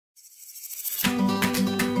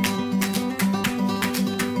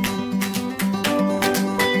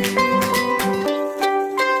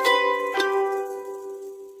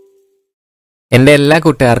എൻ്റെ എല്ലാ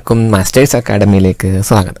കൂട്ടുകാർക്കും മാസ്റ്റേഴ്സ് അക്കാഡമിയിലേക്ക്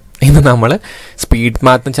സ്വാഗതം. ഇന്ന് നമ്മൾ സ്പീഡ്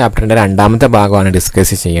മാത്ത് ചാപ്റ്ററിൻ്റെ രണ്ടാമത്തെ ഭാഗമാണ്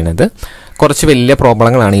ഡിസ്കസ് ചെയ്യുന്നത്. കുറച്ച് വലിയ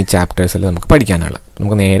പ്രോബ്ലങ്ങളാണ് ഈ ചാപ്റ്റേഴ്സിൽ നമുക്ക് പഠിക്കാനുള്ളത്.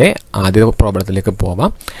 നമുക്ക് നേരെ ആദ്യ പ്രോബ്ലത്തിലേക്ക്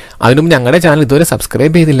പോവാം. അതിനുമുമ്പ് ഞങ്ങളുടെ ചാനൽ ഇതുവരെ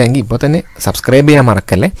സബ്സ്ക്രൈബ് ചെയ്തില്ലെങ്കിൽ ഇപ്പോൾ തന്നെ സബ്സ്ക്രൈബ് ചെയ്യാൻ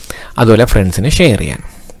മറക്കല്ലേ. അതുപോലെ ഫ്രണ്ട്സിന് ഷെയർ ചെയ്യാൻ.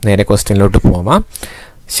 നേരെ ക്വസ്റ്റ്യനിലോട്ട് പോവാം.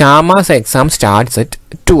 Shama's exam starts at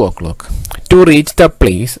 2 o'clock. To reach the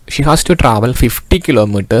place, she has to travel 50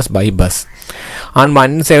 kilometers by bus and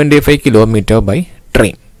 175 kilometers by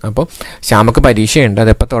train. അപ്പോൾ ശ്യാമക്ക് പരീക്ഷയുണ്ട്.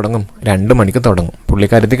 അതെപ്പോൾ തുടങ്ങും? 2 മണിക്ക് തുടങ്ങും.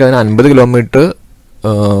 പുള്ളിക്കാരത്തേക്ക് അതിന് 50 കിലോമീറ്റർ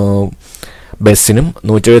ബസ്സിനും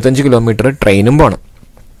 175 കിലോമീറ്റർ ട്രെയിനും പോകണം.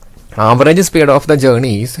 Average speed of the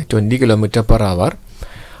journey is 20 kilometre per hour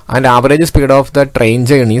and average speed of the train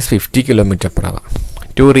journey is 50 kilometre per hour.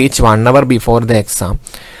 To reach 1 hour before the exam,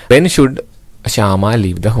 when should Shama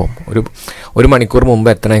leave the home? ഒരു മണിക്കൂർ മുമ്പ്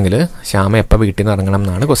എത്തണമെങ്കിൽ ശ്യാമ എപ്പോൾ വീട്ടിൽ നിന്ന് ഇറങ്ങണം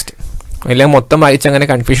എന്നാണ് question. അല്ലെങ്കിൽ മൊത്തം വായിച്ച് അങ്ങനെ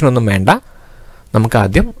കൺഫ്യൂഷൻ ഒന്നും വേണ്ട. നമുക്ക്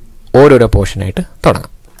ആദ്യം ഓരോരോ പോർഷനായിട്ട്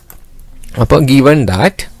തുടങ്ങാം. അപ്പോൾ given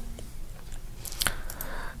that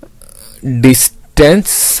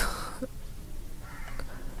distance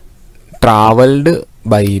travelled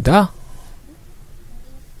by the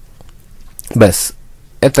bus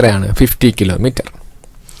എത്രയാണ്? 50 കിലോമീറ്റർ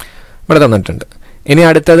ഇവിടെ തന്നിട്ടുണ്ട്. ഇനി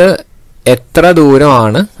അടുത്തത് എത്ര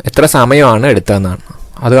ദൂരമാണ്, എത്ര സമയമാണ് എടുത്തതെന്നാണ്.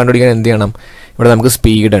 അത് കണ്ടുപിടിക്കാൻ എന്ത് ചെയ്യണം? ഇവിടെ നമുക്ക്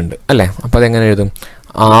സ്പീഡ് ഉണ്ട് അല്ലേ. അപ്പോൾ അതെങ്ങനെ എഴുതും?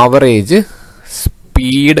 Average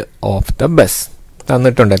speed of the bus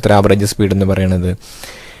തന്നിട്ടുണ്ട്. എത്ര ആവറേജ് സ്പീഡ് എന്ന് പറയുന്നത്?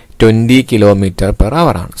 20 കിലോമീറ്റർ പെർ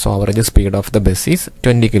അവർ ആണ്. So average speed of the bus is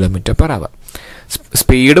 20 kilometre per hour.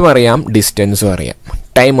 സ്പീഡും അറിയാം, ഡിസ്റ്റൻസും അറിയാം.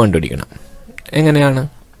 ടൈം കണ്ടുപിടിക്കണം. എങ്ങനെയാണ്?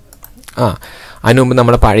 അതിന് മുമ്പ്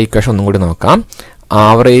നമ്മൾ പഴയ ഇക്വേഷൻ ഒന്നും കൂടി നോക്കാം.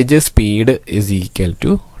 Average speed is equal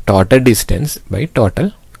to total distance by total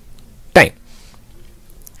time.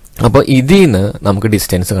 അപ്പോൾ ഇതിൽ നിന്ന് നമുക്ക്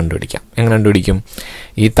ഡിസ്റ്റൻസ് കണ്ടുപിടിക്കാം. എങ്ങനെ കണ്ടുപിടിക്കും?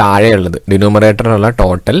 ഈ താഴെയുള്ളത് ഡിനോമിനേറ്ററിലുള്ള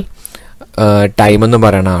ടോട്ടൽ ടൈം എന്ന്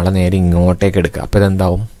പറയുന്ന ആളെ നേരെ ഇങ്ങോട്ടേക്ക് എടുക്കുക. അപ്പോൾ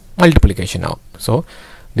ഇതെന്താവും? മൾട്ടിപ്ലിക്കേഷൻ ആവും. സോ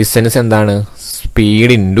ഡിസ്റ്റൻസ് എന്താണ്?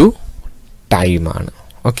 സ്പീഡ് ഇൻറ്റു ടൈമാണ്.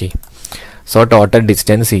 Okay. So total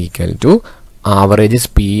distance equal to average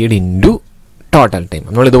speed into total time.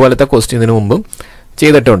 നമ്മൾ ഇതുപോലത്തെ ക്വസ്റ്റ്യൻ ഇതിനു മുമ്പും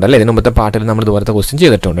ചെയ്തിട്ടുണ്ട് അല്ലേ. ഇതിനു മുമ്പത്തെ പാർട്ടിൽ നമ്മൾ ഇതുപോലത്തെ ക്വസ്റ്റ്യൻ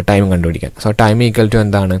ചെയ്തിട്ടുണ്ട് ടൈം കണ്ടുപിടിക്കാൻ. സോ ടൈം ഈക്വൽ ടു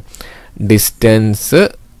എന്താണ്? Distance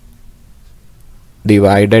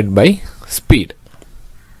divided by speed.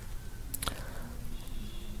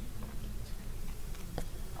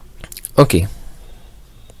 Okay.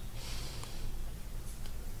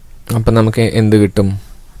 അപ്പം നമുക്ക് എന്ത് കിട്ടും?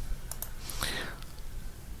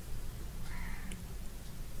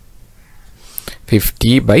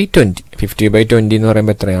 ഫിഫ്റ്റി ബൈ 20 എന്ന്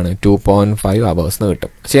പറയുമ്പോൾ എത്രയാണ്? 2.5 hours കിട്ടും.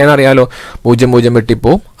 ചെയ്യാൻ അറിയാലോ. 0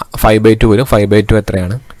 വെട്ടിപ്പോൾ 5/2 വരും. 5/2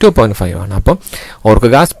 എത്രയാണ്? 2.5 ആണ്. അപ്പം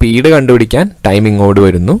ഓർക്കുക, സ്പീഡ് കണ്ടുപിടിക്കാൻ ടൈം ഇങ്ങോട്ട്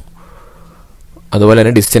വരുന്നു. അതുപോലെ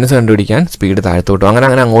തന്നെ ഡിസ്റ്റൻസ് കണ്ടുപിടിക്കാൻ സ്പീഡ് താഴത്തോട്ടും.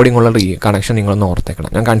 അങ്ങനെ അങ്ങോട്ടും ഇങ്ങോട്ടുള്ള കണക്ഷൻ നിങ്ങളൊന്ന്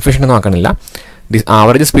ഓർത്തേക്കണം. ഞാൻ കൺഫ്യൂഷൻ ഒന്നും ആക്കണില്ല.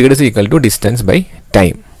 Average speed is equal to distance by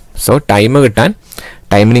time. So time കിട്ടാൻ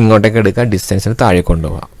ടൈമിന് ഇങ്ങോട്ടേക്ക് എടുക്കുക, ഡിസ്റ്റൻസിന് താഴെ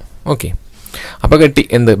കൊണ്ടുപോകാം. ഓക്കെ. അപ്പോൾ കിട്ടി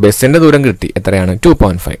എന്ത്? ബസ്സിൻ്റെ ദൂരം കിട്ടി. എത്രയാണ്?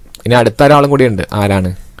 2.5. ഇനി അടുത്ത ഒരാളും കൂടി ഉണ്ട്. ആരാണ്?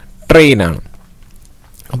 ട്രെയിനാണ്.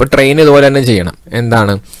 അപ്പോൾ ട്രെയിൻ ഇതുപോലെ തന്നെ ചെയ്യണം.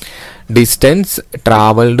 എന്താണ്? Distance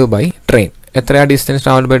travelled by train. എത്രയാണ് distance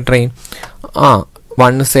travelled by train?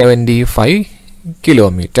 175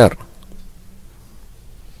 kilometre.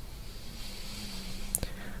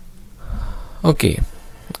 Okay.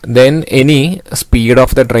 Then ഇനി സ്പീഡ്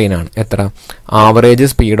ഓഫ് ദ ട്രെയിൻ ആണ്. എത്ര? Average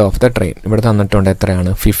speed of the train ഇവിടെ തന്നിട്ടുണ്ട്.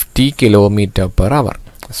 എത്രയാണ്? 50 kilometre per hour.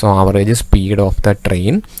 So average speed of the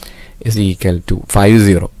train is equal to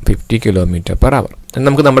 50 kilometre per hour.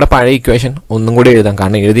 നമുക്ക് നമ്മുടെ പഴയ equation ഒന്നും കൂടി എഴുതാം.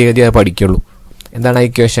 കാരണം എഴുതി അത് പഠിക്കുള്ളൂ. എന്താണ് ആ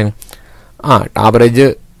equation? Average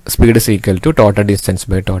speed is equal to total distance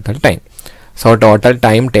by total time. So total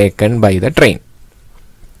time taken by the train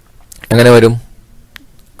എങ്ങനെ വരും?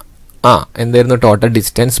 എന്തായിരുന്നു? Total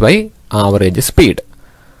distance by average speed.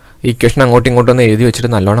 Equation അങ്ങോട്ടും ഇങ്ങോട്ടും ഒന്ന് എഴുതി വെച്ചിട്ട്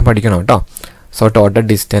നല്ലോണം പഠിക്കണം കേട്ടോ. So total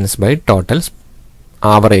distance by total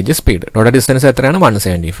average speed. Total distance എത്രയാണ്?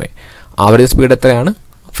 175. ആവറേജ് സ്പീഡ് എത്രയാണ്?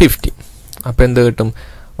 50. അപ്പോൾ എന്ത് കിട്ടും?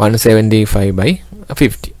 175 ബൈ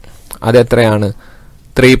 50. അതെത്രയാണ്?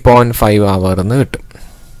 3.5 hour എന്ന് കിട്ടും.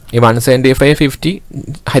 ഈ 175 50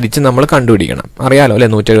 ഹരിച്ച് നമ്മൾ കണ്ടുപിടിക്കണം. അറിയാലോ അല്ലേ.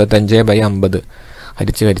 175 ബൈ 50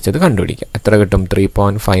 ഹരിച്ചത് കണ്ടുപിടിക്കാം. എത്ര കിട്ടും?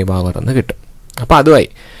 3.5 hour എന്ന് കിട്ടും. അപ്പോൾ അതുമായി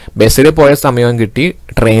ബസ്സിൽ പോയ സമയവും കിട്ടി,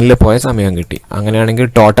 ട്രെയിനിൽ പോയ സമയവും കിട്ടി. അങ്ങനെയാണെങ്കിൽ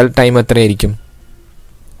ടോട്ടൽ ടൈം എത്രയായിരിക്കും?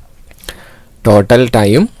 Total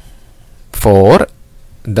time for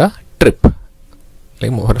the trip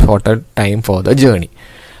അല്ലെങ്കിൽ total time for the journey.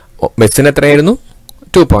 ബസ്സിന് എത്രയായിരുന്നു?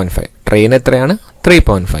 2.5. ട്രെയിൻ എത്രയാണ്?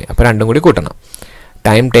 3.5. അപ്പോൾ രണ്ടും കൂടി കൂട്ടണം.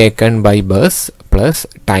 Time taken by bus plus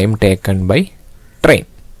time taken by train.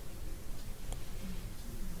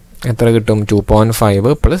 എത്ര കിട്ടും?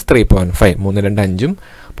 2.5 പ്ലസ് 3.5, 3 2 5ഉം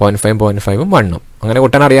 0.5 1ഉം അങ്ങനെ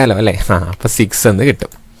കൂട്ടാൻ അറിയാമല്ലോ അല്ലേ? അപ്പോൾ 6 എന്ന്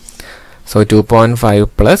കിട്ടും. സോ 2.5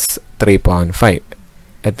 പ്ലസ് 3.5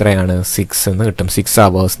 എത്രയാണ്? 6 എന്ന് കിട്ടും. 6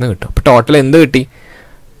 hours എന്ന് കിട്ടും. അപ്പോൾ ടോട്ടൽ എന്ത് കിട്ടി?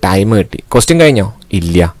 ടൈം കിട്ടി. ക്വസ്റ്റ്യൻ കഴിഞ്ഞോ?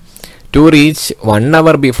 ഇല്ല. To reach 1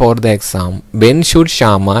 hour before the exam when should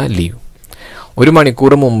Shyama leave? 1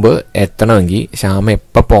 മണിക്കൂർ മുമ്പ് എത്തണമെങ്കിൽ ശ്യാമ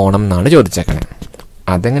എപ്പോൾ പോകണം എന്നാണ് ചോദിച്ചേക്കണേ.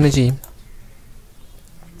 അതെങ്ങനെ ചെയ്യും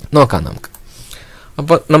നോക്കാം നമുക്ക്.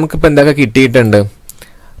 അപ്പോൾ നമുക്കിപ്പോൾ എന്തൊക്കെ കിട്ടിയിട്ടുണ്ട്?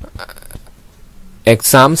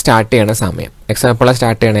 എക്സാം സ്റ്റാർട്ട് ചെയ്യണ സമയം. എക്സാം എപ്പോഴാണ്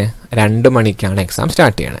സ്റ്റാർട്ട് ചെയ്യണേ? 2 മണിക്കാണ് എക്സാം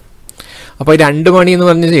സ്റ്റാർട്ട് ചെയ്യണേ. അപ്പോൾ 2 മണി എന്ന്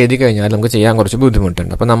പറഞ്ഞ് എഴുതി കഴിഞ്ഞാൽ നമുക്ക് ചെയ്യാൻ കുറച്ച്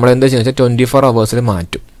ബുദ്ധിമുട്ടുണ്ട്. അപ്പോൾ നമ്മൾ എന്താ ചെയ്യുന്നത് വെച്ചാൽ 24 hours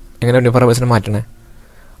മാറ്റും. എങ്ങനെ 24 hours മാറ്റണേ?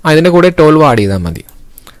 അതിൻ്റെ കൂടെ 12 ആഡ് ചെയ്താൽ മതി.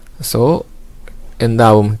 സോ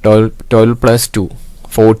എന്താവും? 12 പ്ലസ് 2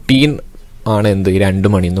 14 ആണ് എന്ത്? ഈ 2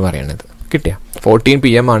 മണി എന്ന് പറയണത്. കിട്ടിയ 14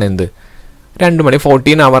 PM ആണ് എന്ത്? 2 മണി.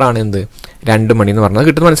 14 hour ആണ് എന്ത്? 2 മണി എന്ന് പറഞ്ഞത്.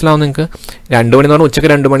 കിട്ടുന്നത് മനസ്സിലാവും നിങ്ങൾക്ക്? 2 മണി എന്ന് പറഞ്ഞാൽ ഉച്ചയ്ക്ക്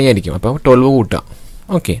 2 മണിയായിരിക്കും. അപ്പോൾ 12 കൂട്ടുക.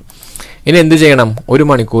 ഓക്കെ. ഇനി എന്ത് ചെയ്യണം? 1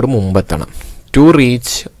 മണിക്കൂർ മുമ്പ് എത്തണം. To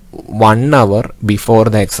reach 1 hour before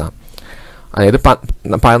the exam. അതായത്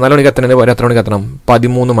 14 മണിക്ക് എത്തണതിന് പോലെ എത്ര മണിക്ക് എത്തണം?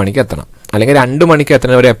 13 മണിക്ക് എത്തണം. അല്ലെങ്കിൽ 2 മണിക്ക്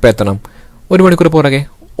എത്തണതിന് വരെ എപ്പോൾ എത്തണം? 1 മണിക്കൂർ പുറകെ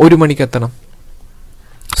 1 മണിക്ക് എത്തണം.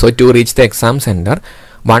 So to reach the exam centre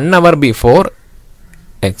 1 hour before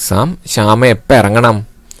exam Shyama എപ്പോൾ ഇറങ്ങണം?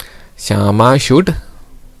 Shyama should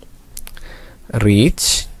reach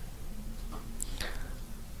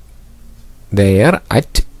there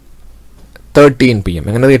at 13 PM.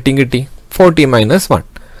 എങ്ങനെ 13 കിട്ടി? 40 minus 1,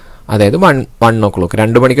 അതായത് 1 o'clock.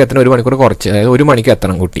 2 മണിക്ക് എത്തണം, 1 മണിക്കൂർ കുറച്ച്, അതായത് 1 മണിക്ക്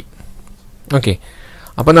എത്തണം കുട്ടി. ഓക്കെ.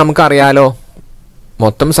 അപ്പോൾ നമുക്കറിയാലോ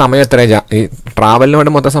മൊത്തം സമയം എത്രയാണ്? ഈ ട്രാവലിന്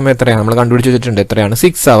വേണ്ടി മൊത്തം സമയം എത്രയാണ്? നമ്മൾ കണ്ടുപിടിച്ച് വെച്ചിട്ടുണ്ട്. എത്രയാണ്?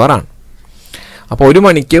 6 hour ആണ്. അപ്പോൾ 1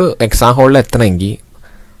 മണിക്ക് എക്സാം ഹോളിൽ എത്തണമെങ്കിൽ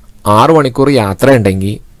 6 മണിക്കൂർ യാത്ര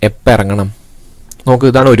ഉണ്ടെങ്കിൽ എപ്പോൾ ഇറങ്ങണം? നോക്കൂ,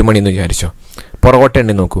 ഇതാണ് 1 മണി എന്ന് വിചാരിച്ചോ. പുറകോട്ട്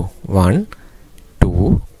എണ്ണി നോക്കൂ. 1 2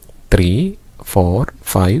 3 4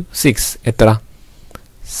 5 6 എത്ര?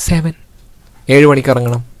 7. 7 മണിക്ക്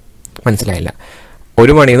ഇറങ്ങണം. മനസ്സിലായില്ല?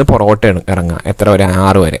 1 മണിയിൽ നിന്ന് പുറകോട്ട് ഇറങ്ങുക. എത്ര വരെ?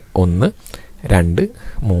 6 വരെ. 1 2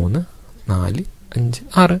 3 4 5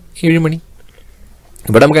 6 7 മണി.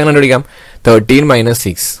 ഇവിടെ നമുക്ക് എങ്ങനെ കണ്ടുപിടിക്കാം? 13 minus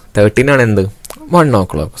 6. 13 ആണ് എന്ത്? 1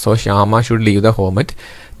 o'clock. So Shyama should leave the home at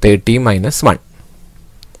 30 minus 1.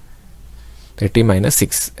 30 minus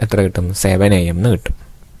 6 എത്ര കിട്ടും? 7 AM എന്ന് കിട്ടും.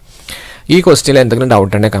 ഈ ക്വസ്റ്റ്യനിൽ എന്തെങ്കിലും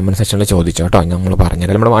ഡൗട്ട് ഉണ്ടെങ്കിൽ കമൻറ്റ് സെക്ഷനിൽ ചോദിച്ചോ കേട്ടോ. നമ്മൾ പറഞ്ഞാൽ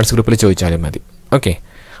നമ്മുടെ വാട്സ്ആപ്പ് ഗ്രൂപ്പിൽ ചോദിച്ചാലും മതി. ഓക്കെ.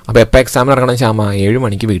 അപ്പോൾ എപ്പോൾ എക്സാമിന് ഇറങ്ങണം? ശ്യാമ 7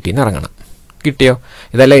 മണിക്ക് വീട്ടിൽ നിന്ന് ഇറങ്ങണം. കിട്ടിയോ?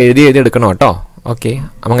 ഇതെല്ലാം എഴുതി എടുക്കണം കേട്ടോ. ഓക്കെ.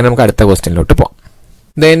 അപ്പം അങ്ങനെ നമുക്ക് അടുത്ത ക്വസ്റ്റ്യനിലോട്ട് പോകാം.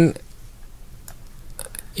 ദെൻ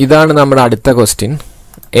ഇതാണ് നമ്മുടെ അടുത്ത question.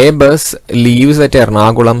 A bus leaves at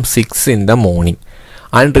Ernakulam 6 in the morning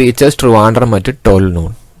and reaches Trivandrum at 12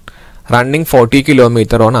 noon, running 40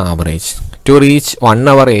 kilometers on average. To reach 1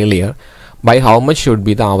 hour earlier, by how much should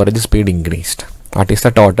be the average speed increased? What is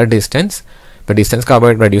the total distance? The distance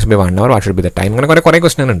covered reduced by 1 hour. What should be the time? അങ്ങനെ കുറേ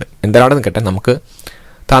question ഉണ്ട്. എന്താണ് നിൽക്കട്ടെ, നമുക്ക്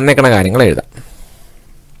തന്നേക്കണ കാര്യങ്ങൾ എഴുതാം.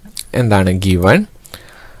 എന്താണ് given?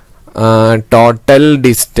 Total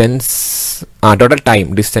distance, total time,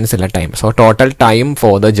 distance അല്ല time. So total time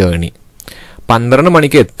for the journey. 12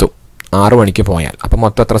 മണിക്ക് എത്തും 6 മണിക്ക് പോയാൽ. അപ്പം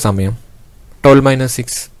മൊത്തം എത്ര സമയം? 12 minus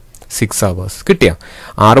 6 hours. കിട്ടിയോ?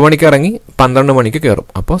 6 മണിക്ക് ഇറങ്ങി 12 മണിക്ക് കയറും.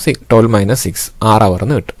 അപ്പോൾ 12 minus 6 6 hour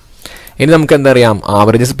എന്ന് കിട്ടും. ഇനി നമുക്ക് എന്താ അറിയാം?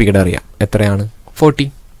 ആവറേജ് സ്പീഡ് അറിയാം. എത്രയാണ്? 40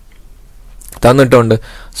 തന്നിട്ടുണ്ട്.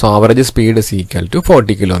 So average speed is equal to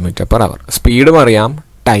 40 km/h. സ്പീഡും അറിയാം,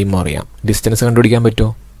 ടൈമും അറിയാം. ഡിസ്റ്റൻസ് കണ്ടുപിടിക്കാൻ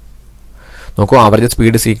പറ്റുമോ? നോക്കൂ, average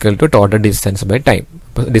speed is equal to total distance by time.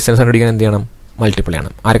 അപ്പോൾ ഡിസ്റ്റൻസ് കണ്ടുപിടിക്കാൻ എന്ത് ചെയ്യണം? മൾട്ടിപ്പിൾ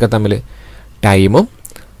ചെയ്യണം. ആരൊക്കെ തമ്മിൽ? ടൈമും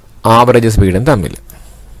ആവറേജ് സ്പീഡും തമ്മിൽ.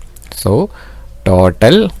 So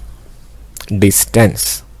total distance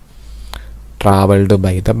travelled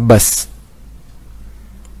by the bus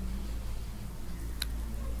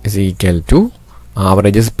is equal to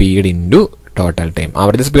average speed into total time.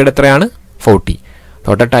 Average speed എത്രയാണ്? 40.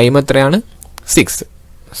 ടോട്ടൽ ടൈം എത്രയാണ്? 6.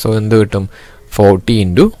 സോ എന്ത് കിട്ടും? 40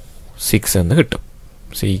 into 6 എന്ന് കിട്ടും.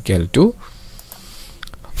 So equal to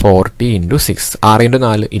 40 into 6. 6 into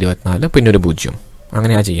 4 24, പിന്നെ ഒരു 0.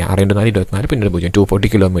 അങ്ങനെയാ ചെയ്യുക. 6 into 4 24, പിന്നെ ഒരു 0. 240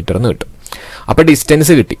 km എന്ന് കിട്ടും. അപ്പോൾ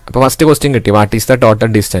ഡിസ്റ്റൻസ് കിട്ടി. അപ്പോൾ ഫസ്റ്റ് ക്വസ്റ്റ്യൻ കിട്ടി. What is the total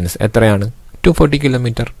distance? എത്രയാണ്? 240 km.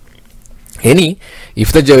 ഇനി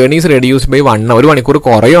if the journey is reduced by 1 hour, 1 മണിക്കൂർ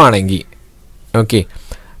കുറയുവാണെങ്കിൽ ഓക്കെ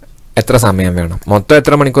എത്ര സമയം വേണം? മൊത്തം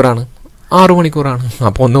എത്ര മണിക്കൂറാണ്? 6 മണിക്കൂറാണ്.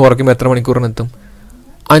 അപ്പോൾ 1 കുറയ്ക്കുമ്പോൾ എത്ര മണിക്കൂറിനെത്തും?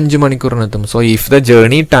 5 മണിക്കൂറിനെത്തും. So if the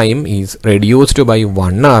journey time is reduced by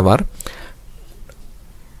 1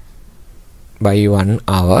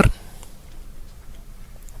 hour,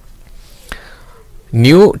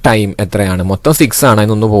 new time എത്രയാണ്? മൊത്തം 6 ആണ്.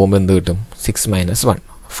 അതിനൊന്ന് പോകുമ്പോൾ എന്ത് കിട്ടും? 6 minus 1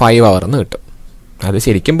 5 hour എന്ന് കിട്ടും. അത്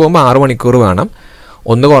ശരിക്കും പോകുമ്പോൾ 6 മണിക്കൂർ വേണം.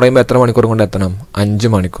 ഒന്ന് കുറയുമ്പോൾ എത്ര മണിക്കൂർ കൊണ്ട് എത്തണം? 5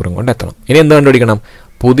 മണിക്കൂറും കൊണ്ട് എത്തണം. ഇനി എന്ത് കണ്ടുപിടിക്കണം?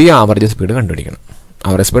 പുതിയ ആവറേജ് സ്പീഡ് കണ്ടുപിടിക്കണം.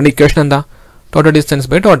 ആവറേജ് സ്പീഡിൻ്റെ ഇക്വേഷൻ എന്താ? Total distance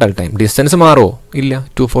by total time. Distance മാറുമോ? ഇല്ല,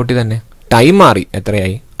 240 തന്നെ. ടൈം മാറി,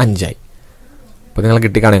 എത്രയായി? 5 ആയി. അപ്പോൾ നിങ്ങൾ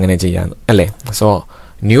കിട്ടിക്കാണും എങ്ങനെ ചെയ്യാമെന്ന് അല്ലേ? So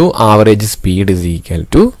new average speed is equal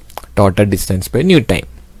to total distance by new time.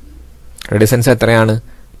 Distance എത്രയാണ്?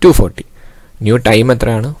 240. ന്യൂ ടൈം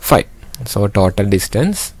എത്രയാണ്? 5. So total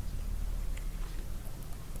distance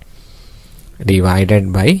divided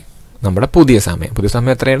by നമ്മുടെ പുതിയ സമയം. പുതിയ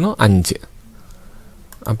സമയം എത്രയായിരുന്നു? 5.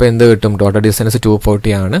 അപ്പോൾ എന്ത് കിട്ടും? ടോട്ടൽ ഡിസ്റ്റൻസ്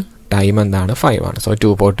 240 ആണ്. ടൈം എന്താണ്? 5 ആണ്. സോ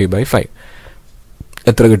 240 ബൈ 5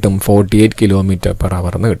 എത്ര കിട്ടും? 48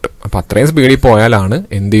 km/h എന്ന് കിട്ടും. അപ്പോൾ അത്രയും സ്പീഡിൽ പോയാലാണ്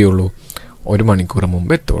എന്ത് ചെയ്യുള്ളൂ? 1 മണിക്കൂർ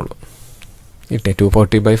മുമ്പ് എത്തുള്ളൂ. കിട്ടേ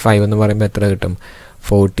 240 ബൈ 5 എന്ന് പറയുമ്പോൾ എത്ര കിട്ടും?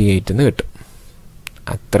 48 എന്ന് കിട്ടും.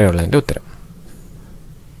 അത്രയുള്ളതിൻ്റെ ഉത്തരം.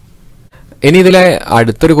 ഇനി ഇതിലെ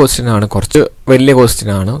അടുത്തൊരു ക്വസ്റ്റ്യൻ ആണ്, കുറച്ച് വലിയ ക്വസ്റ്റ്യൻ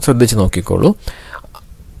ആണ്, ശ്രദ്ധിച്ച് നോക്കിക്കോളൂ.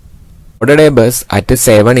 Ordered A bus at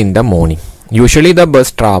 7 in the morning. Usually the bus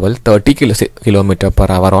travel 30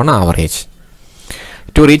 km/h on average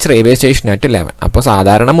to reach railway station at 11. അപ്പോൾ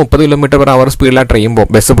സാധാരണ 30 km/h സ്പീഡിലാണ്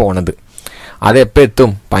ബസ് പോണത്. അത് എപ്പോൾ എത്തും?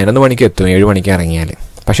 11 മണിക്ക് എത്തും, 7 മണിക്ക് ഇറങ്ങിയാൽ.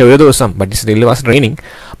 പക്ഷേ ഒരു ദിവസം but still was raining,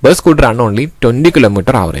 bus could run only 20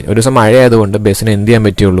 km/h. ഒരു ദിവസം മഴയായതുകൊണ്ട് ബസ്സിന് എന്ത് ചെയ്യാൻ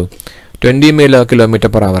പറ്റുള്ളൂ? 20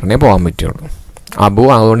 km/h പോകാൻ പറ്റുള്ളൂ. അബു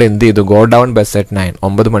അതുകൊണ്ട് എന്ത് ചെയ്തു? Go down bus at 9.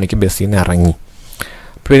 9 മണിക്ക് ബസ്സിൽ നിന്ന് ഇറങ്ങി.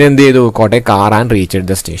 പിന്നെ എന്ത് ചെയ്തു? Kottayam car and reach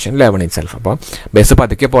the station 11 itself. അപ്പോൾ ബസ്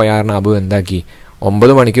പതുക്കെ പോയാൽ അബു എന്താക്കി?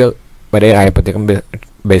 9 മണിക്ക് വരെ ആയപ്പോഴത്തേക്കും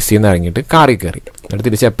ബസ്സിൽ നിന്ന് ഇറങ്ങിയിട്ട് കാറിൽ കയറി. എന്നിട്ട്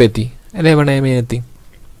തിരിച്ച് എപ്പോൾ എത്തി? 11 AM എത്തി.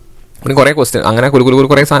 പിന്നെ കുറേ ക്വസ്റ്റ്യൻ അങ്ങനെ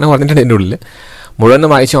കുറേ സാധനം പറഞ്ഞിട്ടുണ്ട് എൻ്റെ ഉള്ളിൽ. മുഴുവൻ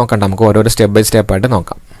വായിച്ച് നോക്കണ്ട, നമുക്ക് ഓരോരോ സ്റ്റെപ്പ് ബൈ സ്റ്റെപ്പായിട്ട്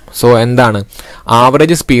നോക്കാം. സോ എന്താണ്?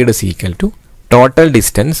 Average speed is equal to total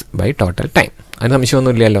distance by total time. അതിന്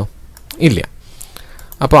സംശയമൊന്നും ഇല്ലല്ലോ? ഇല്ല.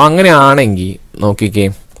 അപ്പോൾ അങ്ങനെയാണെങ്കിൽ നോക്കിക്കേ,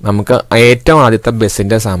 നമുക്ക് ഏറ്റവും ആദ്യത്തെ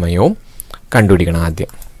ബസ്സിൻ്റെ സമയവും കണ്ടുപിടിക്കണം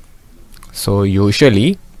ആദ്യം. So usually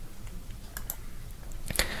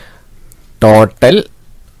total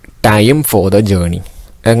time for the journey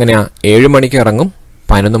എങ്ങനെയാണ്? 7 മണിക്ക് ഇറങ്ങും,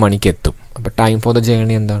 11 മണിക്ക് എത്തും. അപ്പോൾ ടൈം ഫോർ ദ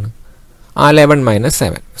ജേണി എന്താണ്? 11 -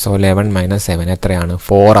 7. സോ 11 - 7 എത്രയാണ്?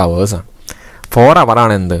 4 hours ആണ്. 4 hour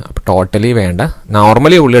ആണ് എന്ത്? അപ്പോൾ ടോട്ടലി വേണ്ട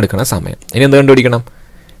നോർമലി ഉള്ളിൽ എടുക്കുന്ന സമയം. ഇനി എന്ത് കണ്ടുപിടിക്കണം?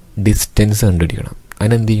 ഡിസ്റ്റൻസ് കണ്ടുപിടിക്കണം.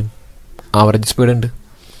 അതിനെന്ത് ചെയ്യും? ആവറേജ് സ്പീഡ് ഉണ്ട്.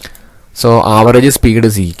 So average speed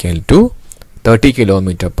is equal to 30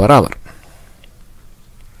 km/h.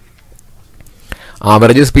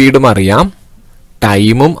 Average സ്പീഡും അറിയാം,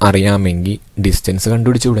 ടൈമും അറിയാമെങ്കിൽ ഡിസ്റ്റൻസ്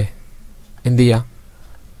കണ്ടുപിടിച്ചൂടെ? എന്ത് ചെയ്യുക?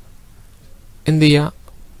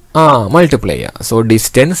 മൾട്ടിപ്ലൈ ചെയ്യുക. So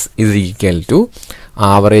distance is equal to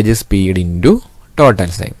average speed into total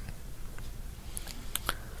time.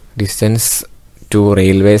 Distance to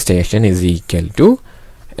railway station is equal to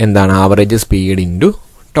എന്താണ്? Average speed into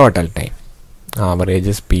total time.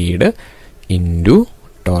 Average speed into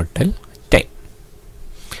total time.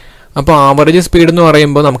 അപ്പോൾ average speed എന്ന്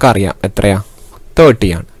പറയുമ്പോൾ നമുക്കറിയാം എത്രയാണ്? 30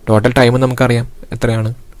 ആണ്. ടോട്ടൽ ടൈം നമുക്കറിയാം എത്രയാണ്?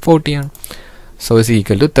 40 ആണ്. സോ ഇസ്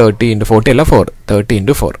ഈക്വൽ ടു 30 × 40 അല്ല 4. 30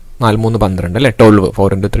 × 4 4 3 12 അല്ലേ? 12.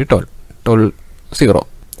 4 × 3 12. 0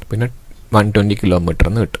 പിന്നെ 120 km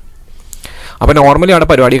എന്ന് കിട്ടും. അപ്പോൾ നോർമലി അവിടെ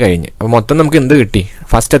പരിപാടി കഴിഞ്ഞ്. അപ്പോൾ മൊത്തം നമുക്ക് എന്ത് കിട്ടി?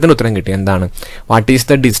 ഫസ്റ്റത്തിന് ഉത്തരം കിട്ടി. എന്താണ്? What is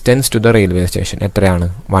the distance to the railway station? എത്രയാണ്?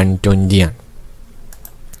 120 ആണ്.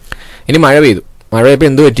 ഇനി മഴ പെയ്തപ്പോൾ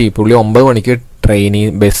എന്ത് പറ്റി? പുള്ളി 9 മണിക്ക്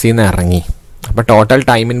ബസ്സിൽ നിന്ന് ഇറങ്ങി. അപ്പോൾ ടോട്ടൽ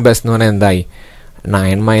ടൈം ഇൻ ബസ് എന്ന് പറഞ്ഞാൽ എന്തായി?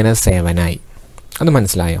 9 - 7 ആയി. അത്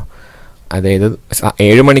മനസ്സിലായോ? അതായത്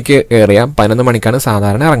 7 മണിക്ക് കയറിയാൽ 11 മണിക്കാണ്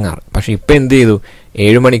സാധാരണ ഇറങ്ങാറ്. പക്ഷേ ഇപ്പോൾ എന്ത് ചെയ്തു?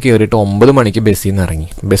 7 മണിക്ക് കയറിയിട്ട് 9 മണിക്ക് ബസ്സിൽ നിന്ന് ഇറങ്ങി.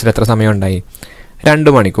 ബസ്സിൽ എത്ര സമയം ഉണ്ടായി?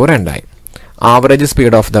 2 മണിക്കൂർ ഉണ്ടായി. Average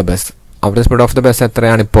speed of the bus. Average speed of the bus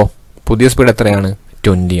എത്രയാണ് ഇപ്പോൾ? പുതിയ സ്പീഡ് എത്രയാണ്?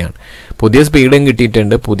 20 ആണ്. പുതിയ സ്പീഡും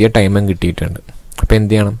കിട്ടിയിട്ടുണ്ട്, പുതിയ ടൈമും കിട്ടിയിട്ടുണ്ട്. അപ്പോൾ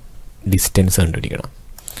എന്ത് ചെയ്യണം? ഡിസ്റ്റൻസ് കണ്ടുപിടിക്കണം.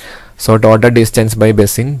 So total distance by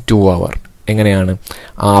bus in 2 hours എങ്ങനെയാണ്?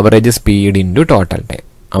 Average speed into total time.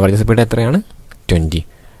 Average speed എത്രയാണ്? 20.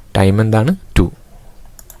 ടൈം എന്താണ്? 2.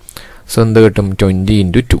 സോ എന്ത് കിട്ടും? 20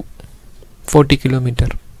 × 2 40 km.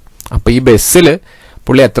 അപ്പോൾ ഈ ബസ്സിൽ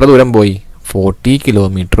പുള്ളി എത്ര ദൂരം പോയി? 40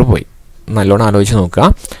 km പോയി. നല്ലോണം ആലോചിച്ച് നോക്കുക.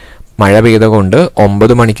 മഴ പെയ്ത കൊണ്ട്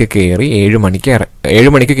 9 മണിക്ക് കയറി 7 മണിക്ക്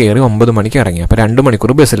കയറി 9 മണിക്ക് ഇറങ്ങി. അപ്പോൾ 2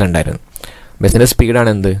 മണിക്കൂർ ബസ്സിലുണ്ടായിരുന്നു. ബസ്സിൻ്റെ സ്പീഡാണ്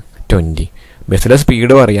എന്ത്? 20. ബസ്സിലെ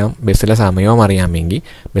സ്പീഡും അറിയാം, ബസ്സിലെ സമയവും അറിയാമെങ്കിൽ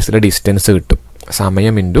ബസ്സിലെ ഡിസ്റ്റൻസ് കിട്ടും.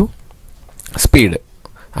 സമയം ഇൻറ്റു സ്പീഡ്,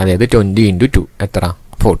 അതായത് 20 × 2 എത്ര?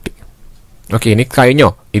 40. ഓക്കെ, ഇനി കഴിഞ്ഞോ?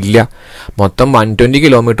 ഇല്ല. മൊത്തം 120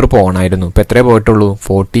 km പോകണമായിരുന്നു. ഇപ്പോൾ എത്രയേ പോയിട്ടുള്ളൂ?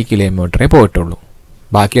 40 km പോയിട്ടുള്ളൂ.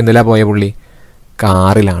 ബാക്കി എന്തിലാണ് പോയ പുള്ളി?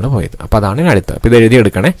 കാറിലാണ് പോയത്. അപ്പോൾ അതാണ് അടുത്തത്. അപ്പോൾ ഇത്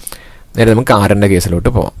എഴുതിയെടുക്കണേ. നേരെ നമുക്ക് കാറിൻ്റെ കേസിലോട്ട്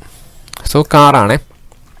പോവാം. സോ കാറാണേ.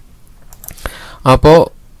 അപ്പോൾ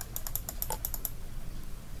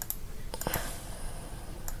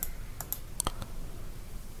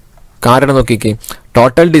കാരണം നോക്കിക്കേ,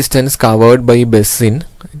 total distance covered by bus in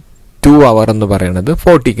 2 hours എന്ന് പറയുന്നത്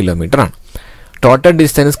 40 kilometer ആണ്. Total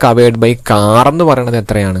distance covered by car എന്ന് പറയുന്നത്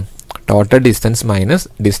എത്രയാണ്? Total distance minus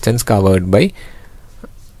distance covered by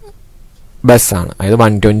ബസ്സാണ്. അതായത്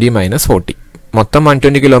 120 - 40. മൊത്തം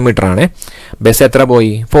 120 kilometer ആണ്. ബസ് എത്ര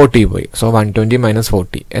പോയി? 40 പോയി. സോ 120 -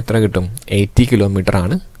 40 എത്ര കിട്ടും? 80 kilometer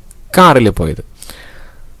ആണ് കാറിൽ പോയത്.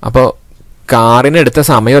 അപ്പോൾ കാറിന് എടുത്ത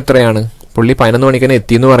സമയം എത്രയാണ്? പുള്ളി 11 മണിക്ക് തന്നെ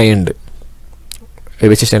എത്തിയെന്ന് പറയുന്നുണ്ട്.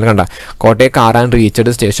 റെയിൽവേ സ്റ്റേഷനിൽ കണ്ട Kottayam car and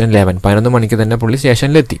reached station 11 മണിക്ക് തന്നെ പുള്ളി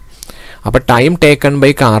സ്റ്റേഷനിലെത്തി. അപ്പോൾ ടൈം ടേക്കൺ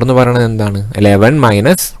ബൈ കാർ എന്ന് പറയുന്നത് എന്താണ്? 11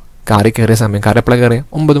 മൈനസ് കാറിൽ കയറിയ സമയം. കാർ എപ്പോഴാണ് കയറിയ?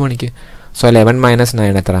 9 മണിക്ക്. സോ 11 -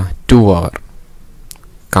 9 എത്ര? 2 hours.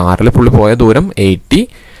 കാറിൽ പുള്ളി പോയ ദൂരം 80,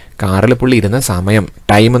 കാറിൽ പുള്ളി ഇരുന്ന സമയം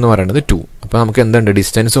ടൈം എന്ന് പറയുന്നത് 2. അപ്പോൾ നമുക്ക് എന്തുണ്ട്?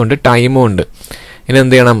 ഡിസ്റ്റൻസും ഉണ്ട്, ടൈമും ഉണ്ട്. ഇനി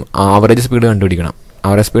എന്ത് ചെയ്യണം? ആവറേജ് സ്പീഡ് കണ്ടുപിടിക്കണം.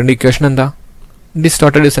 ആവറേജ് സ്പീഡിൻ്റെ ഇക്വേഷൻ എന്താ?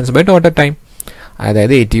 Total distance by total time.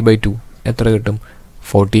 അതായത് 80/2 എത്ര കിട്ടും?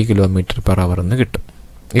 40 km/h എന്ന് കിട്ടും.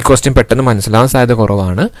 ഈ ക്വസ്റ്റ്യൻ പെട്ടെന്ന് മനസ്സിലാവാൻ സാധ്യത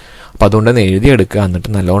കുറവാണ്. അപ്പോൾ അതുകൊണ്ടൊന്ന് എഴുതിയെടുക്കുക, എന്നിട്ട്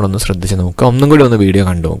നല്ലോണം ഒന്ന് ശ്രദ്ധിച്ച് നോക്കുക. ഒന്നും കൂടി ഒന്ന് വീഡിയോ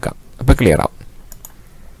കണ്ടു നോക്കാം. അപ്പോൾ ക്ലിയർ ആവും.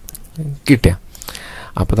 കിട്ടിയ?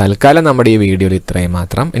 അപ്പോൾ തൽക്കാലം നമ്മുടെ ഈ വീഡിയോയിൽ ഇത്രയും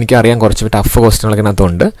മാത്രം. എനിക്കറിയാം കുറച്ച് ടഫ് ക്വസ്റ്റ്യനുകളൊക്കെ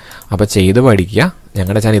ഇതിനകത്തുണ്ട്. അപ്പോൾ ചെയ്ത് പഠിക്കുക.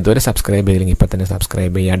 ഞങ്ങളുടെ ചാനൽ ഇതുവരെ സബ്സ്ക്രൈബ് ചെയ്തില്ലെങ്കിൽ ഇപ്പം തന്നെ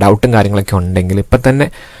സബ്സ്ക്രൈബ് ചെയ്യുക. ഡൗട്ടും കാര്യങ്ങളൊക്കെ ഉണ്ടെങ്കിൽ ഇപ്പം തന്നെ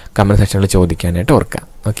കമൻറ്റ് സെക്ഷനിൽ ചോദിക്കാനായിട്ട് ഓർക്കുക.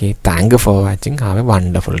 Okay, thank you for watching. Have A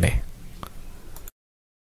wonderful day.